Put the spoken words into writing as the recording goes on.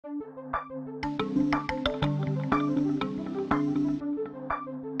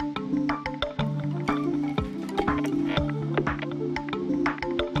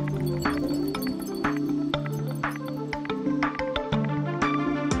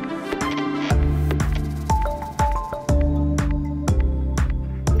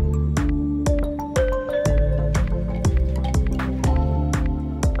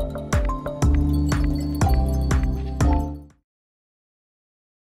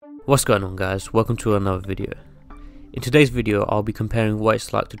What's going on guys, welcome to another video. In today's video I'll be comparing what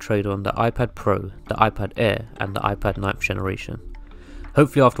it's like to trade on the iPad Pro, the iPad Air and the iPad 9th generation.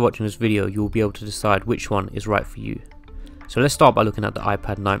 Hopefully after watching this video you will be able to decide which one is right for you. So let's start by looking at the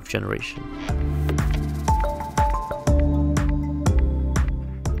iPad 9th generation.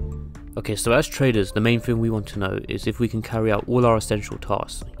 Okay, so as traders the main thing we want to know is if we can carry out all our essential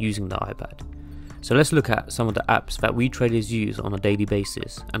tasks using the iPad. So let's look at some of the apps that we traders use on a daily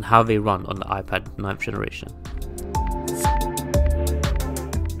basis and how they run on the iPad 9th generation.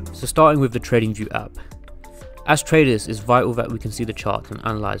 So starting with the TradingView app. As traders, it's vital that we can see the charts and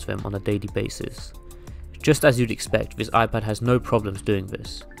analyze them on a daily basis. Just as you'd expect, this iPad has no problems doing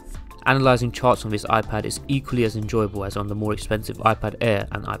this. Analyzing charts on this iPad is equally as enjoyable as on the more expensive iPad Air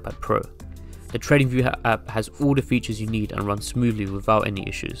and iPad Pro. The TradingView app has all the features you need and runs smoothly without any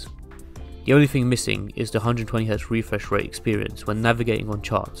issues. The only thing missing is the 120Hz refresh rate experience when navigating on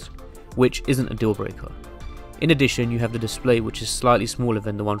charts, which isn't a deal breaker. In addition, you have the display which is slightly smaller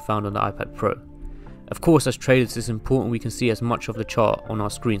than the one found on the iPad Pro. Of course, as traders it's important we can see as much of the chart on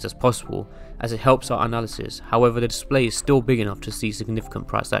our screens as possible as it helps our analysis, however the display is still big enough to see significant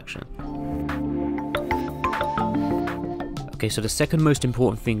price action. Okay, so the second most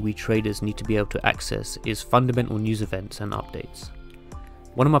important thing we traders need to be able to access is fundamental news events and updates.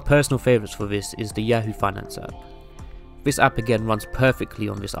 One of my personal favourites for this is the Yahoo Finance app. This app again runs perfectly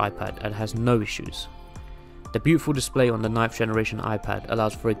on this iPad and has no issues. The beautiful display on the 9th generation iPad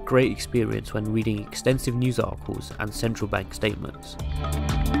allows for a great experience when reading extensive news articles and central bank statements.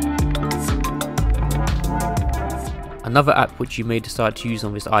 Another app which you may decide to use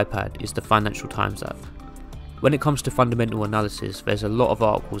on this iPad is the Financial Times app. When it comes to fundamental analysis, there's a lot of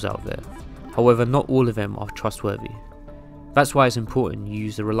articles out there, however not all of them are trustworthy. That's why it's important you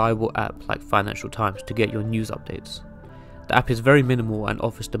use a reliable app like Financial Times to get your news updates. The app is very minimal and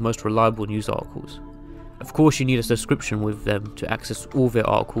offers the most reliable news articles. Of course you need a subscription with them to access all their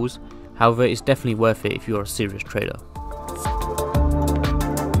articles, however it's definitely worth it if you're a serious trader.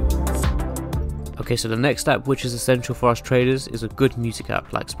 Okay, so the next app which is essential for us traders is a good music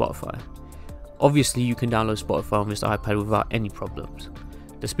app like Spotify. Obviously you can download Spotify on this iPad without any problems.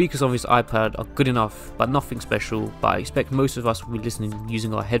 The speakers on this iPad are good enough, but nothing special, but I expect most of us will be listening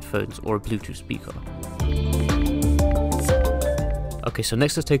using our headphones or a Bluetooth speaker. Okay, so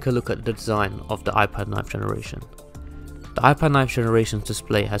next let's take a look at the design of the iPad 9th generation. The iPad 9th generation's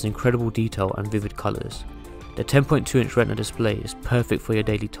display has incredible detail and vivid colours. The 10.2-inch Retina display is perfect for your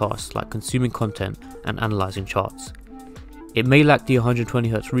daily tasks like consuming content and analysing charts. It may lack the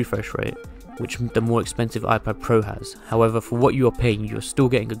 120Hz refresh rate, which the more expensive iPad Pro has, however for what you are paying you are still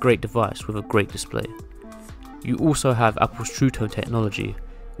getting a great device with a great display. You also have Apple's True Tone technology,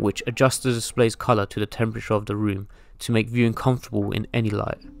 which adjusts the display's colour to the temperature of the room to make viewing comfortable in any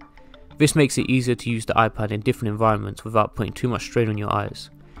light. This makes it easier to use the iPad in different environments without putting too much strain on your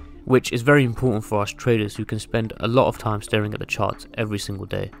eyes, which is very important for us traders who can spend a lot of time staring at the charts every single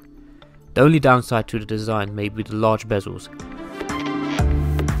day. The only downside to the design may be the large bezels.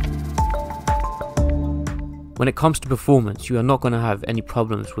 When it comes to performance, you are not going to have any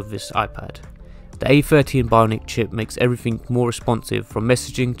problems with this iPad. The A13 Bionic chip makes everything more responsive, from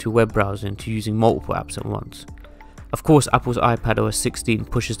messaging to web browsing to using multiple apps at once. Of course, Apple's iPadOS 16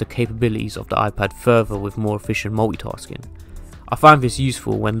 pushes the capabilities of the iPad further with more efficient multitasking. I find this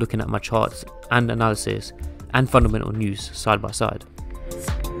useful when looking at my charts and analysis and fundamental news side by side.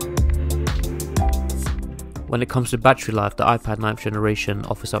 When it comes to battery life, the iPad 9th generation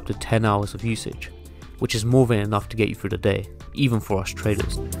offers up to 10 hours of usage, which is more than enough to get you through the day, even for us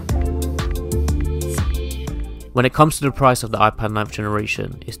traders. When it comes to the price of the iPad 9th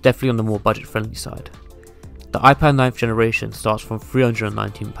generation, it's definitely on the more budget friendly side. The iPad 9th generation starts from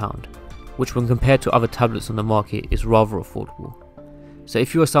 £319, which when compared to other tablets on the market is rather affordable. So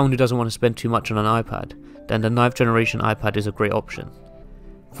if you are someone who doesn't want to spend too much on an iPad, then the 9th generation iPad is a great option.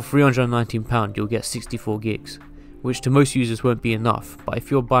 For £319 you'll get 64 gigs, which to most users won't be enough, but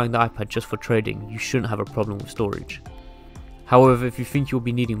if you're buying the iPad just for trading, you shouldn't have a problem with storage. However, if you think you'll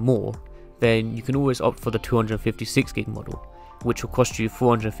be needing more, then you can always opt for the 256 gig model, which will cost you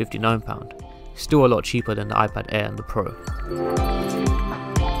 £459, still a lot cheaper than the iPad Air and the Pro.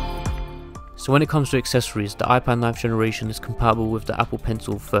 So when it comes to accessories, the iPad 9th generation is compatible with the Apple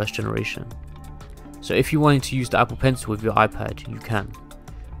Pencil 1st generation. So if you wanted to use the Apple Pencil with your iPad, you can.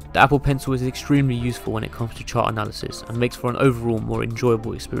 The Apple Pencil is extremely useful when it comes to chart analysis and makes for an overall more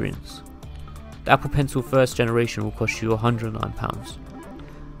enjoyable experience. The Apple Pencil 1st generation will cost you £109.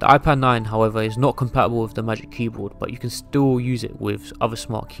 The iPad 9, however, is not compatible with the Magic Keyboard, but you can still use it with other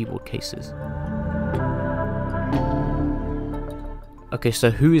smart keyboard cases. Okay,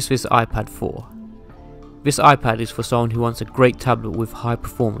 so who is this iPad for? This iPad is for someone who wants a great tablet with high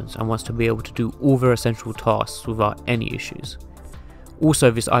performance and wants to be able to do all their essential tasks without any issues.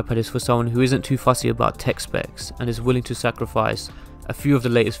 Also, this iPad is for someone who isn't too fussy about tech specs and is willing to sacrifice a few of the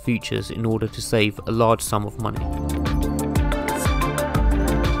latest features in order to save a large sum of money.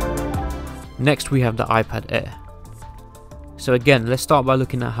 Next we have the iPad Air. So again, let's start by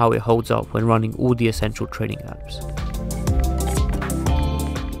looking at how it holds up when running all the essential trading apps.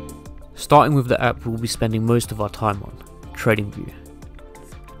 Starting with the app we'll be spending most of our time on, TradingView.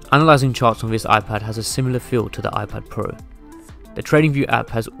 Analyzing charts on this iPad has a similar feel to the iPad Pro. The TradingView app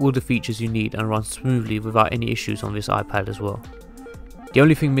has all the features you need and runs smoothly without any issues on this iPad as well. The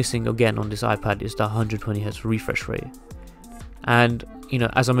only thing missing again on this iPad is the 120Hz refresh rate. And,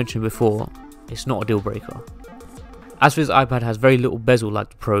 as I mentioned before, it's not a deal breaker. As this iPad has very little bezel like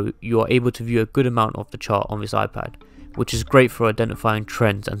the Pro, you are able to view a good amount of the chart on this iPad, which is great for identifying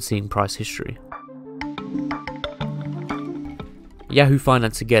trends and seeing price history. Yahoo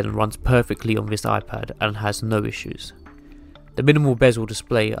Finance again runs perfectly on this iPad and has no issues. The minimal bezel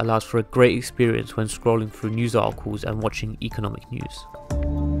display allows for a great experience when scrolling through news articles and watching economic news.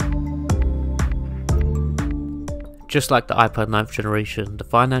 Just like the iPad 9th generation, the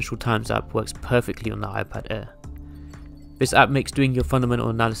Financial Times app works perfectly on the iPad Air. This app makes doing your fundamental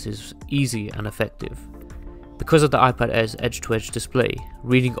analysis easy and effective. Because of the iPad Air's edge-to-edge display,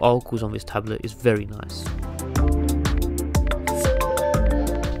 reading articles on this tablet is very nice.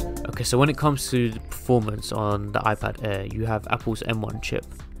 Okay, so when it comes to the performance on the iPad Air, you have Apple's M1 chip.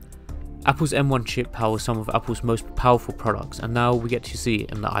 Apple's M1 chip powers some of Apple's most powerful products, and now we get to see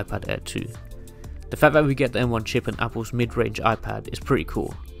it in the iPad Air too. The fact that we get the M1 chip in Apple's mid-range iPad is pretty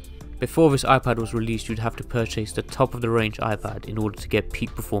cool. Before this iPad was released, you'd have to purchase the top of the range iPad in order to get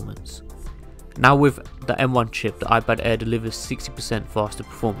peak performance. Now with the M1 chip, the iPad Air delivers 60% faster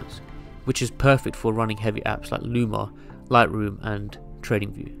performance, which is perfect for running heavy apps like Luma, Lightroom and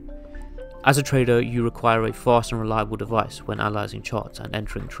TradingView. As a trader, you require a fast and reliable device when analysing charts and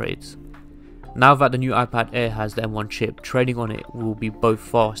entering trades. Now that the new iPad Air has the M1 chip, trading on it will be both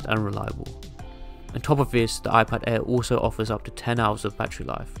fast and reliable. On top of this, the iPad Air also offers up to 10 hours of battery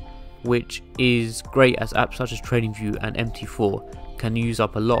life, which is great as apps such as TradingView and MT4 can use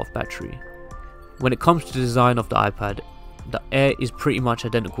up a lot of battery. When it comes to the design of the iPad, the Air is pretty much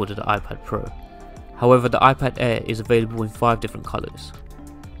identical to the iPad Pro. However, the iPad Air is available in 5 different colours.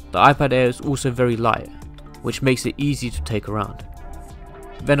 The iPad Air is also very light, which makes it easy to take around.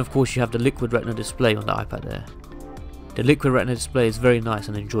 Then of course you have the Liquid Retina display on the iPad Air. The Liquid Retina display is very nice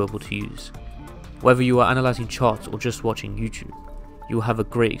and enjoyable to use. Whether you are analysing charts or just watching YouTube, you will have a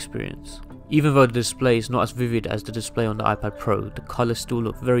great experience. Even though the display is not as vivid as the display on the iPad Pro, the colours still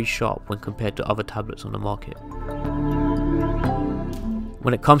look very sharp when compared to other tablets on the market.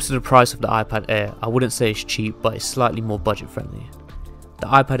 When it comes to the price of the iPad Air, I wouldn't say it's cheap, but it's slightly more budget friendly. The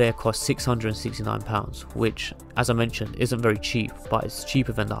iPad Air costs £669, which, as I mentioned, isn't very cheap, but it's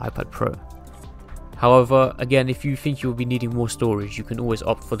cheaper than the iPad Pro. However, again, if you think you'll be needing more storage, you can always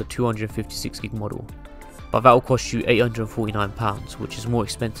opt for the 256GB model. But that will cost you £849, which is more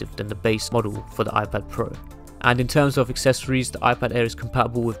expensive than the base model for the iPad Pro. And in terms of accessories, the iPad Air is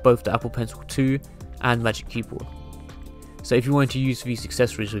compatible with both the Apple Pencil 2 and Magic Keyboard. So if you want to use these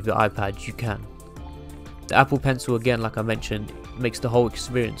accessories with your iPad, you can. The Apple Pencil, again, like I mentioned, makes the whole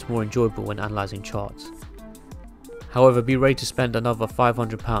experience more enjoyable when analysing charts. However, be ready to spend another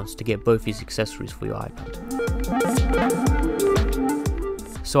 £500 to get both these accessories for your iPad.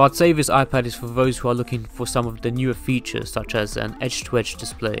 So I'd say this iPad is for those who are looking for some of the newer features such as an edge-to-edge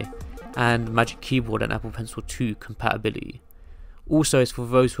display and Magic Keyboard and Apple Pencil 2 compatibility. Also, it's for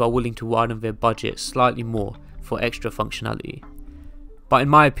those who are willing to widen their budget slightly more for extra functionality. But in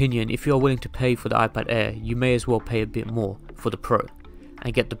my opinion, if you are willing to pay for the iPad Air, you may as well pay a bit more for the Pro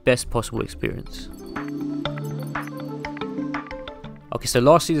and get the best possible experience. Okay, so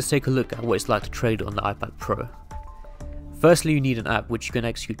lastly, let's take a look at what it's like to trade on the iPad Pro. Firstly, you need an app which you can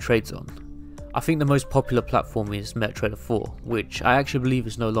execute trades on. I think the most popular platform is MetaTrader 4, which I actually believe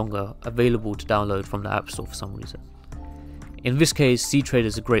is no longer available to download from the App Store for some reason. In this case, CTrader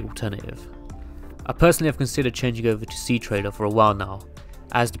is a great alternative. I personally have considered changing over to CTrader for a while now,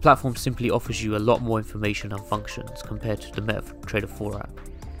 as the platform simply offers you a lot more information and functions compared to the MetaTrader 4 app.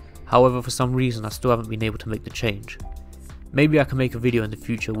 However, for some reason I still haven't been able to make the change. Maybe I can make a video in the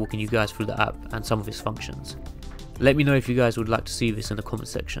future walking you guys through the app and some of its functions. Let me know if you guys would like to see this in the comment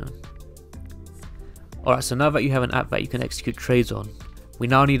section. Alright, so now that you have an app that you can execute trades on, we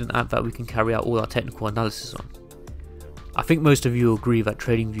now need an app that we can carry out all our technical analysis on. I think most of you will agree that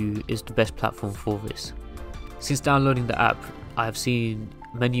TradingView is the best platform for this. Since downloading the app, I have seen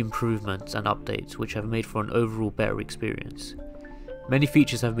many improvements and updates which have made for an overall better experience. Many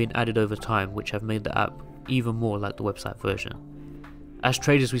features have been added over time which have made the app even more like the website version. As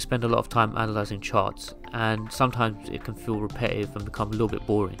traders, we spend a lot of time analysing charts, and sometimes it can feel repetitive and become a little bit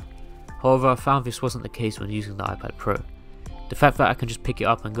boring. However, I found this wasn't the case when using the iPad Pro. The fact that I can just pick it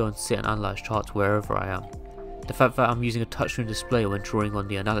up and go and sit and analyse charts wherever I am. The fact that I'm using a touchscreen display when drawing on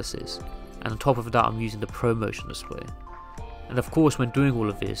the analysis, and on top of that I'm using the Pro Motion display. And of course, when doing all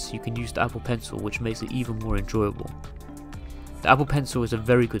of this, you can use the Apple Pencil, which makes it even more enjoyable. The Apple Pencil is a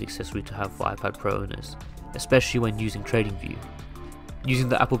very good accessory to have for iPad Pro owners, especially when using TradingView. Using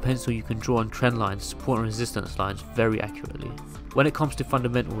the Apple Pencil, you can draw on trend lines, support and resistance lines very accurately. When it comes to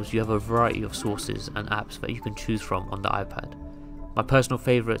fundamentals, you have a variety of sources and apps that you can choose from on the iPad. My personal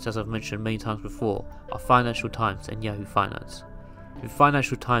favourites, as I've mentioned many times before, are Financial Times and Yahoo Finance. With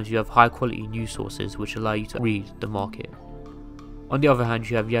Financial Times, you have high quality news sources which allow you to read the market. On the other hand,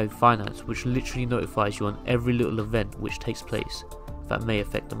 you have Yahoo Finance, which literally notifies you on every little event which takes place that may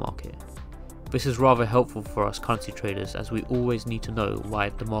affect the market. This is rather helpful for us currency traders, as we always need to know why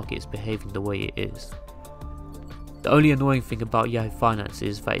the market is behaving the way it is. The only annoying thing about Yahoo Finance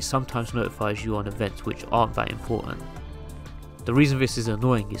is that it sometimes notifies you on events which aren't that important. The reason this is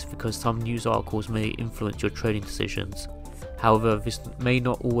annoying is because some news articles may influence your trading decisions. However, this may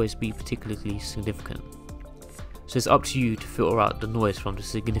not always be particularly significant. So it's up to you to filter out the noise from the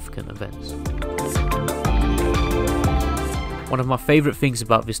significant events. One of my favourite things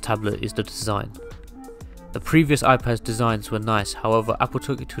about this tablet is the design. The previous iPad's designs were nice, however Apple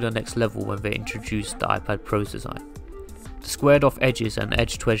took it to the next level when they introduced the iPad Pro's design. The squared off edges and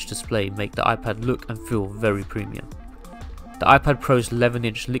edge-to-edge display make the iPad look and feel very premium. The iPad Pro's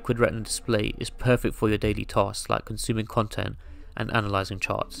 11-inch liquid retina display is perfect for your daily tasks like consuming content and analysing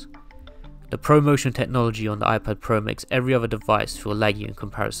charts. The Pro Motion technology on the iPad Pro makes every other device feel laggy in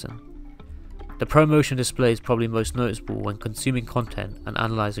comparison. The Pro Motion display is probably most noticeable when consuming content and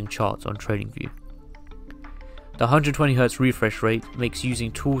analysing charts on TradingView. The 120Hz refresh rate makes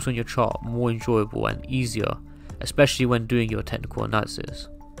using tools on your chart more enjoyable and easier, especially when doing your technical analysis.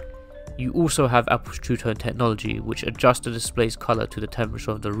 You also have Apple's True Tone technology, which adjusts the display's colour to the temperature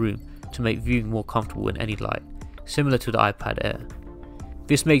of the room to make viewing more comfortable in any light, similar to the iPad Air.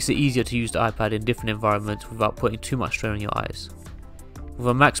 This makes it easier to use the iPad in different environments without putting too much strain on your eyes. With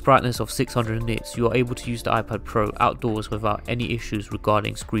a max brightness of 600 nits, you are able to use the iPad Pro outdoors without any issues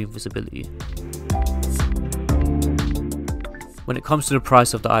regarding screen visibility. When it comes to the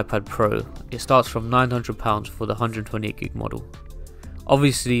price of the iPad Pro, it starts from £900 for the 128GB model.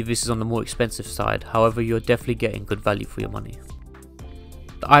 Obviously this is on the more expensive side, however you're definitely getting good value for your money.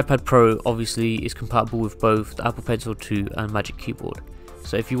 The iPad Pro obviously is compatible with both the Apple Pencil 2 and Magic Keyboard,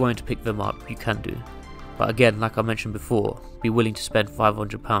 so if you wanted to pick them up you can do. But again, like I mentioned before, be willing to spend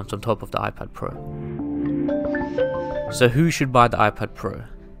 £500 on top of the iPad Pro. So who should buy the iPad Pro?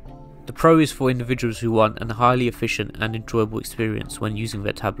 The Pro is for individuals who want a highly efficient and enjoyable experience when using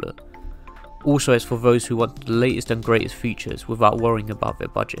their tablet. Also, it's for those who want the latest and greatest features without worrying about their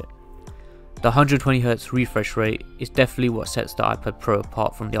budget. The 120Hz refresh rate is definitely what sets the iPad Pro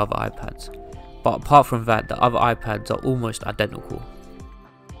apart from the other iPads, but apart from that, the other iPads are almost identical.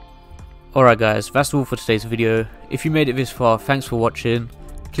 Alright guys, that's all for today's video. If you made it this far, thanks for watching.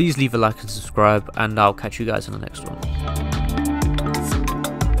 Please leave a like and subscribe, and I'll catch you guys in the next one.